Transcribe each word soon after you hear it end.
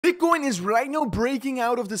Bitcoin is right now breaking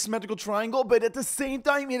out of the symmetrical triangle, but at the same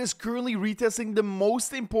time, it is currently retesting the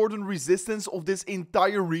most important resistance of this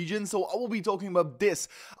entire region. So I will be talking about this.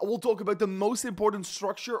 I will talk about the most important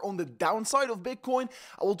structure on the downside of Bitcoin.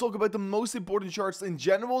 I will talk about the most important charts in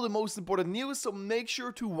general, the most important news. So make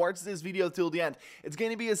sure to watch this video till the end. It's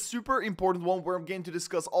going to be a super important one where I'm going to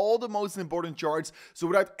discuss all the most important charts. So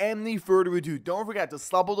without any further ado, don't forget to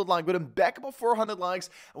slap on that like button back above 400 likes.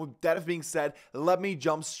 And with that being said, let me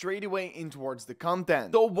jump straight away in towards the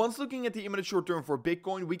content. So once looking at the imminent short term for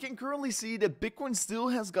Bitcoin, we can currently see that Bitcoin still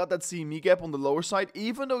has got that CME gap on the lower side.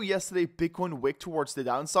 Even though yesterday Bitcoin wicked towards the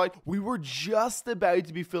downside, we were just about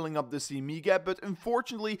to be filling up the CME gap, but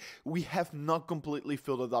unfortunately we have not completely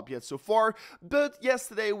filled it up yet so far. But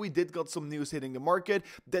yesterday we did got some news hitting the market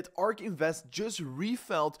that ARK Invest just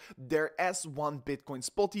refilled their S1 Bitcoin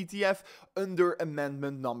spot ETF under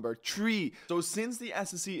amendment number 3. So since the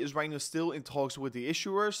SEC is right now still in talks with the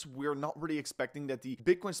issuers, we're not really expecting that the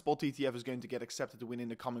Bitcoin spot ETF is going to get accepted within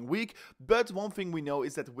the coming week. But one thing we know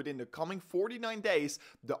is that within the coming 49 days,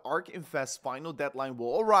 the ARK Invest final deadline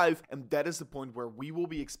will arrive, and that is the point where we will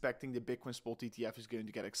be expecting the Bitcoin spot ETF is going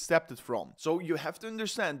to get accepted from. So you have to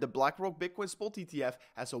understand the BlackRock Bitcoin spot ETF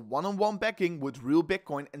has a one-on-one backing with real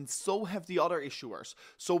Bitcoin, and so have the other issuers.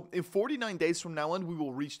 So in 49 days from now on, we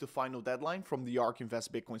will reach the final deadline from the ARK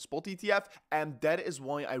Invest Bitcoin spot ETF, and that is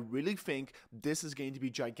why I really think this is going to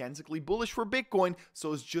be gigantically bullish for Bitcoin.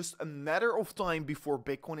 So it's just a matter of time before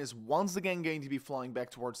Bitcoin is once again going to be flying back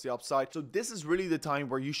towards the upside. So this is really the time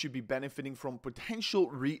where you should be benefiting from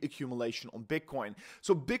potential reaccumulation on Bitcoin.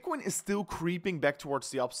 So Bitcoin is still creeping back towards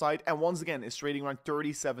the upside, and once again is trading around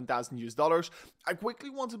 37,000 US dollars. I quickly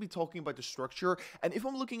want to be talking about the structure, and if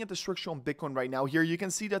I'm looking at the structure on Bitcoin right now here, you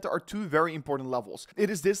can see that there are two very important levels. It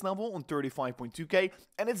is this level on 35.2k,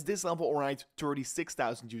 and it's this level around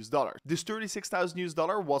 36,000 US dollars. This 36,000 US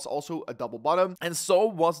dollar was also a double bottom, and so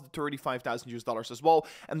was the 35,000 US dollars as well.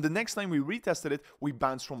 And the next time we retested it, we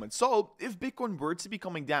bounced from it. So if Bitcoin were to be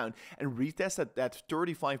coming down and retest at that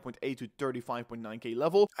 35.8 to 35.9k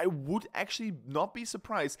level, I would actually not be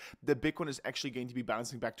surprised that Bitcoin is actually going to be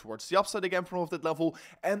bouncing back towards the upside again from that level.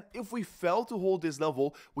 And if we fail to hold this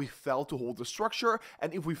level, we fail to hold the structure.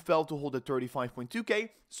 And if we fail to hold the 35.2k,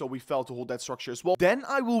 so we fail to hold that structure as well, then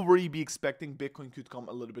I will really be expecting Bitcoin could come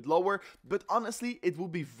a little bit lower. But honestly, it will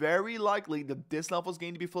be very likely that this level is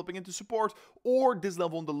going to be flipping into support, or this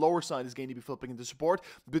level on the lower side is going to be flipping into support.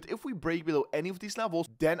 But if we break below any of these levels,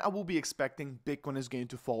 then I will be expecting Bitcoin is going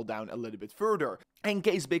to fall down a little bit further. In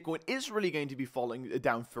case Bitcoin is really going to be falling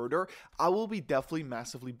down further, I will be definitely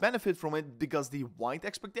massively benefit from it, because the wide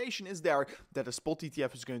expectation is there that a spot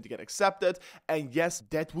ETF is going to get accepted. And yes,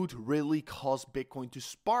 that would really cause Bitcoin to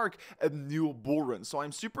spark a new bull run. So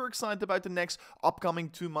I'm super excited about the next upcoming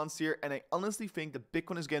 2 months here, and I honestly think that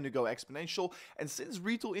Bitcoin is going to go exponential. And since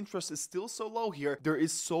retail interest is still so low here, there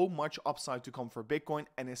is so much upside to come for Bitcoin,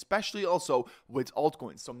 and especially also with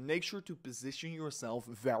altcoins. So make sure to position yourself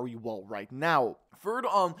very well right now. Further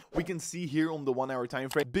on, we can see here on the 1 hour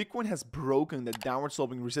time frame, Bitcoin has broken the downward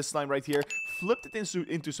sloping resistance line right here, flipped it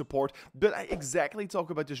into support. But I exactly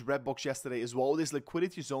talked about this red box yesterday as well, this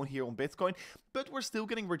liquidity zone here on Bitcoin, but we're still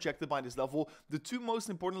getting rejected by this level. The two most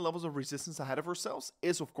important levels of resistance ahead of ourselves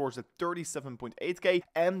is of course the 37.8k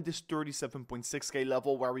and this 37.6k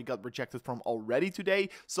level where we got rejected from already today.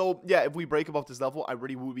 So yeah, if we break above this level, I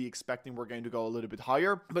really would be expecting we're going to go a little bit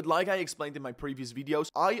higher. But like I explained in my previous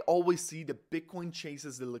videos, I always see that Bitcoin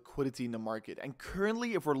chases the liquidity in the market. And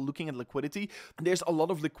currently, if we're looking at liquidity, there's a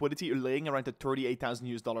lot of liquidity laying around the 38,000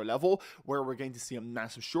 US dollar level where we're going to see a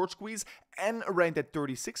massive short squeeze, and around that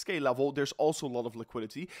 36k level, there's also a lot of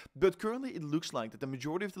liquidity. But currently, it looks like that the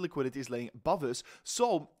majority of the liquidity is laying above us.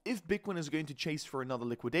 So if Bitcoin is going to chase for another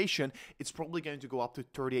liquidation, it's probably going to go up to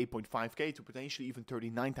 38.5k to potentially even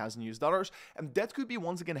 39,000 US dollars. And that could be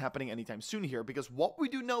once again happening anytime soon here, because what we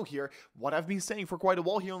do know here, what I've been saying for quite a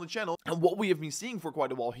while here on the channel, and what we have been seeing for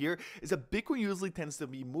quite a while here, is that Bitcoin usually tends to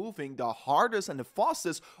be moving the hardest and the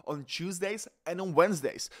fastest on Tuesdays and on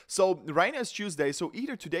Wednesdays. So right now it's Tuesday, so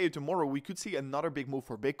either today or tomorrow we could see another big move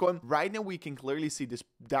for Bitcoin. Right now we can clearly see this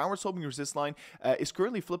downward sloping resistance line is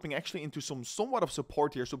currently flipping actually into somewhat of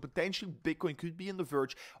support here. So potentially Bitcoin could be on the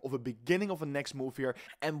verge of a beginning of a next move here.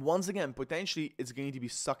 And once again, potentially it's going to be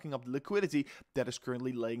sucking up the liquidity that is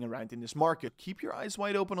currently laying around in this market. Keep your eyes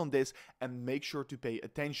wide open on this and make sure to pay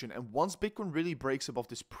attention. And once Bitcoin really breaks above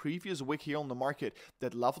this previous wick here on the market,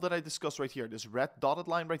 that level that I discussed right here, this red dotted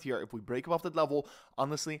line right here, if we break above that level,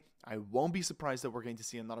 honestly, I won't be surprised that we're going to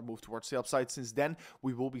see another move towards the upside, since then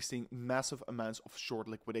we will be seeing massive amounts of short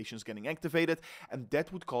liquidations getting activated, and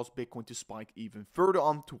that would cause Bitcoin to spike even further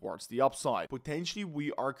on towards the upside. Potentially,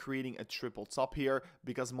 we are creating a triple top here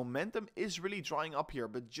because momentum is really drying up here,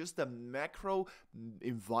 but just the macro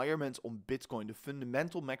environment on Bitcoin, the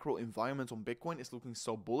fundamental macro environment on Bitcoin is looking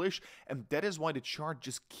so bullish, and that is why the chart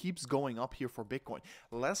just keeps going up here for Bitcoin.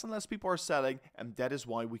 Less and less people are selling, and that is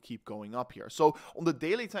why we keep going up here. So on the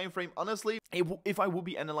daily time frame, honestly, if I would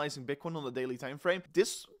be analyzing Bitcoin on the daily time frame,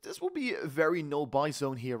 this will be a very no buy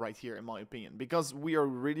zone here, right here, in my opinion, because we are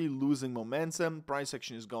really losing momentum. Price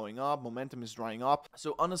action is going up, momentum is drying up.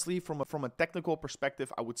 So honestly, from a technical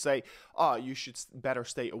perspective, I would say you should better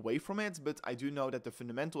stay away from it. But I do know that the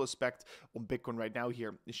fundamental aspect on Bitcoin right now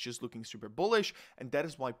here is just looking super bullish, and that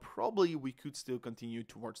is why probably we could still continue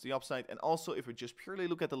towards the upside. And also, if we just purely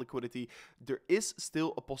look at the liquidity, there is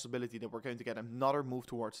still a possibility that we're going to get another move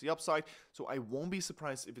towards the upside. So I won't be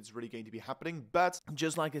surprised if it's really going to be happening. But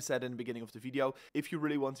just like I said in the beginning of the video, if you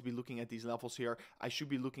really want to be looking at these levels here, I should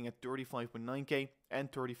be looking at 35.9k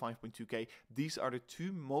and 35.2k. These are the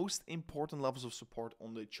two most important levels of support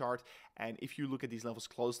on the chart. And if you look at these levels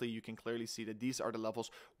closely, you can clearly see that these are the levels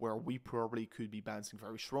where we probably could be bouncing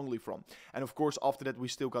very strongly from. And of course, after that, we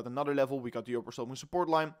still got another level. We got the upper sloping support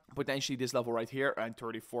line, potentially this level right here, and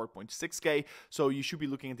 34.6k. So you should be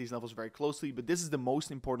looking at these levels very closely. But this is the most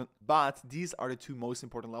important. But these are the two most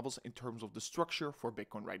important levels in terms of the structure for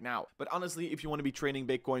Bitcoin right now. But honestly, if you want to be trading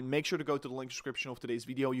Bitcoin, make sure to go to the link description of today's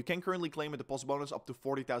video. You can currently claim a deposit bonus up to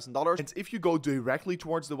 $40,000. And if you go directly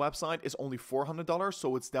towards the website, it's only $400.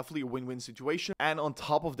 So it's definitely a win-win situation. And on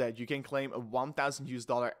top of that, you can claim a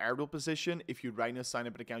 $1,000 airdrop position if you right now sign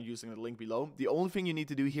up an account using the link below. The only thing you need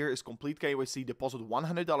to do here is complete KYC, deposit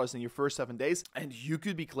 $100 in your first 7 days, and you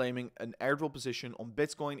could be claiming an airdrop position on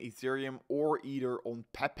Bitcoin, Ethereum, or either on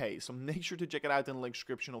Pepe. So make sure to check it out in the link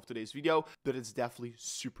description of today's video, but it's definitely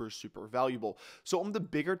super valuable. So on the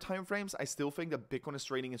bigger time frames, I still think that Bitcoin is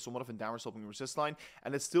trading in somewhat of a downward sloping resistance line,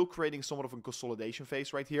 and it's still creating somewhat of a consolidation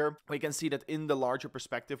phase right here. We can see that in the larger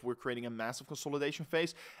perspective, we're creating a massive consolidation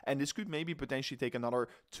phase, and this could maybe potentially take another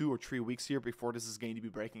 2 or 3 weeks here before this is going to be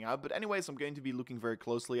breaking out. But anyways, I'm going to be looking very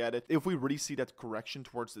closely at it. If we really see that correction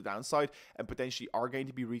towards the downside and potentially are going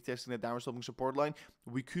to be retesting the downward sloping support line,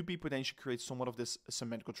 we could be potentially create somewhat of this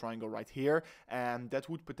symmetrical triangle right here, and that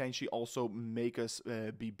would potentially also make us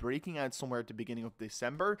be breaking out somewhere at the beginning of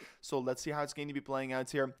December. So let's see how it's going to be playing out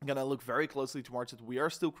here. I'm gonna look very closely towards it. We are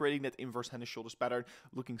still creating that inverse head and shoulders pattern,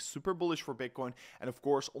 looking super bullish for Bitcoin. And of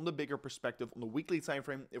course, on the bigger perspective, on the weekly time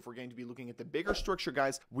frame, if we're going to be looking at the bigger structure,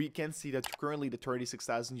 guys, we can see that currently the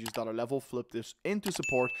 $36,000 level flipped this into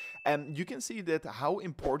support, and you can see that how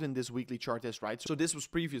important this weekly chart is, right? So this was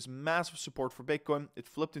previous massive support for Bitcoin. It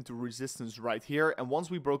flipped into resistance right here, and once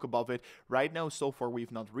we broke above it, right now so far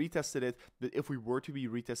we've not retested it, but if we were to be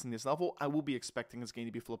retesting this level, I will be expecting it's going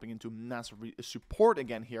to be flipping into massive support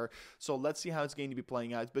again here. So let's see how it's going to be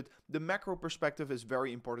playing out. But the macro perspective is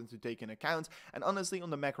very important to take into account, and honestly, on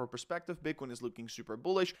the macro perspective, Bitcoin is looking super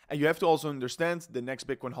bullish. And you have to also understand the next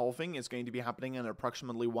Bitcoin halving is going to be happening in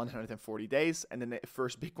approximately 140 days, and then the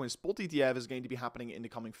first Bitcoin spot ETF is going to be happening in the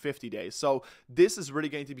coming 50 days. So this is really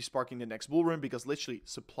going to be sparking the next bull run, because literally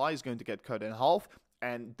supply is going to get cut in half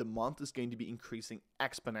and demand is going to be increasing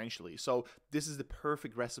exponentially. So this is the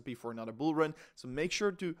perfect recipe for another bull run. So make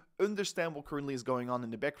sure to understand what currently is going on in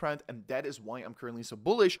the background, and that is why I'm currently so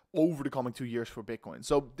bullish over the coming 2 years for Bitcoin.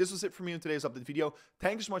 So this was it for me in today's update video.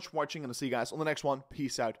 Thank you so much for watching, and I'll see you guys on the next one.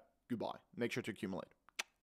 Peace out. Goodbye. Make sure to accumulate.